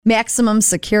Maximum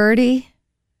security,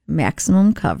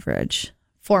 maximum coverage.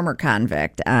 Former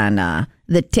convict on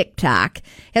the TikTok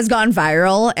has gone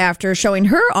viral after showing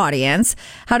her audience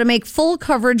how to make full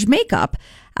coverage makeup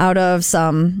out of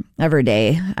some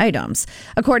everyday items.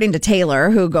 According to Taylor,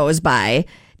 who goes by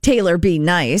Taylor Be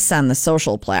Nice on the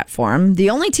social platform, the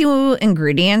only two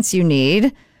ingredients you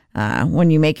need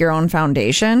when you make your own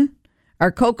foundation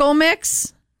are cocoa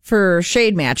mix for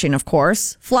shade matching, of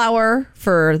course, flour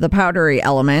for the powdery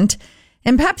element,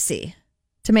 and Pepsi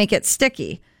to make it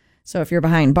sticky. So if you're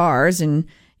behind bars and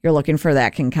you're looking for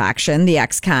that concoction, the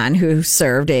ex-con who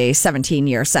served a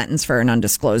 17-year sentence for an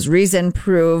undisclosed reason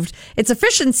proved its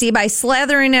efficiency by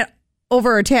slathering it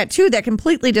over a tattoo that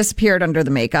completely disappeared under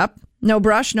the makeup. No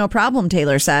brush, no problem,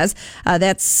 Taylor says.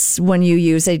 That's when you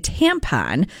use a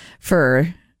tampon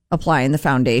for applying the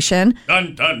foundation.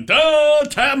 Dun, dun, dun,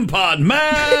 tampon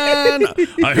man.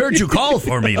 I heard you call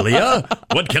for me, Leah.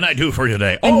 What can I do for you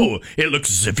today? Oh, it looks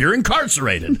as if you're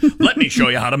incarcerated. Let me show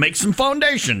you how to make some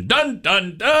foundation. Dun,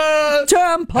 dun, dun.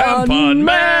 Tampon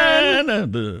man.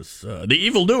 The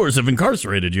evildoers have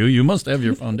incarcerated you. You must have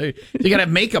your foundation. You got to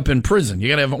have makeup in prison. You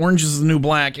got to have Orange is the New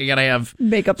Black. You got to have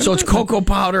makeup. So it's cocoa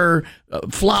powder,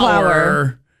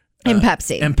 flour. And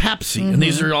Pepsi. Mm-hmm. And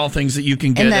these are all things that you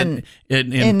can get in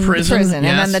prison. Yes. And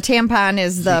then the tampon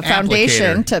is the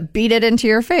foundation to beat it into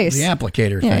your face. The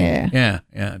applicator thing.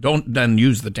 Yeah. Don't then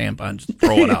use the tampon, just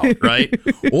throw it out, right?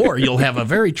 Or you'll have a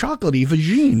very chocolatey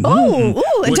vagine.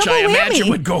 Which I imagine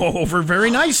would go over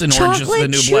very nice in Orange is the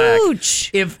New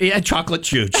Black. Chocolate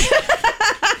chooch.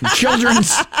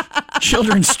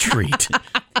 Children's treat.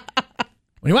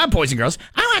 What do you want, boys and girls?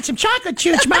 I want some chocolate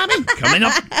chooch, Mommy. Coming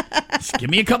up. Just give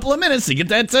me a couple of minutes to get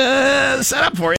that set up for you.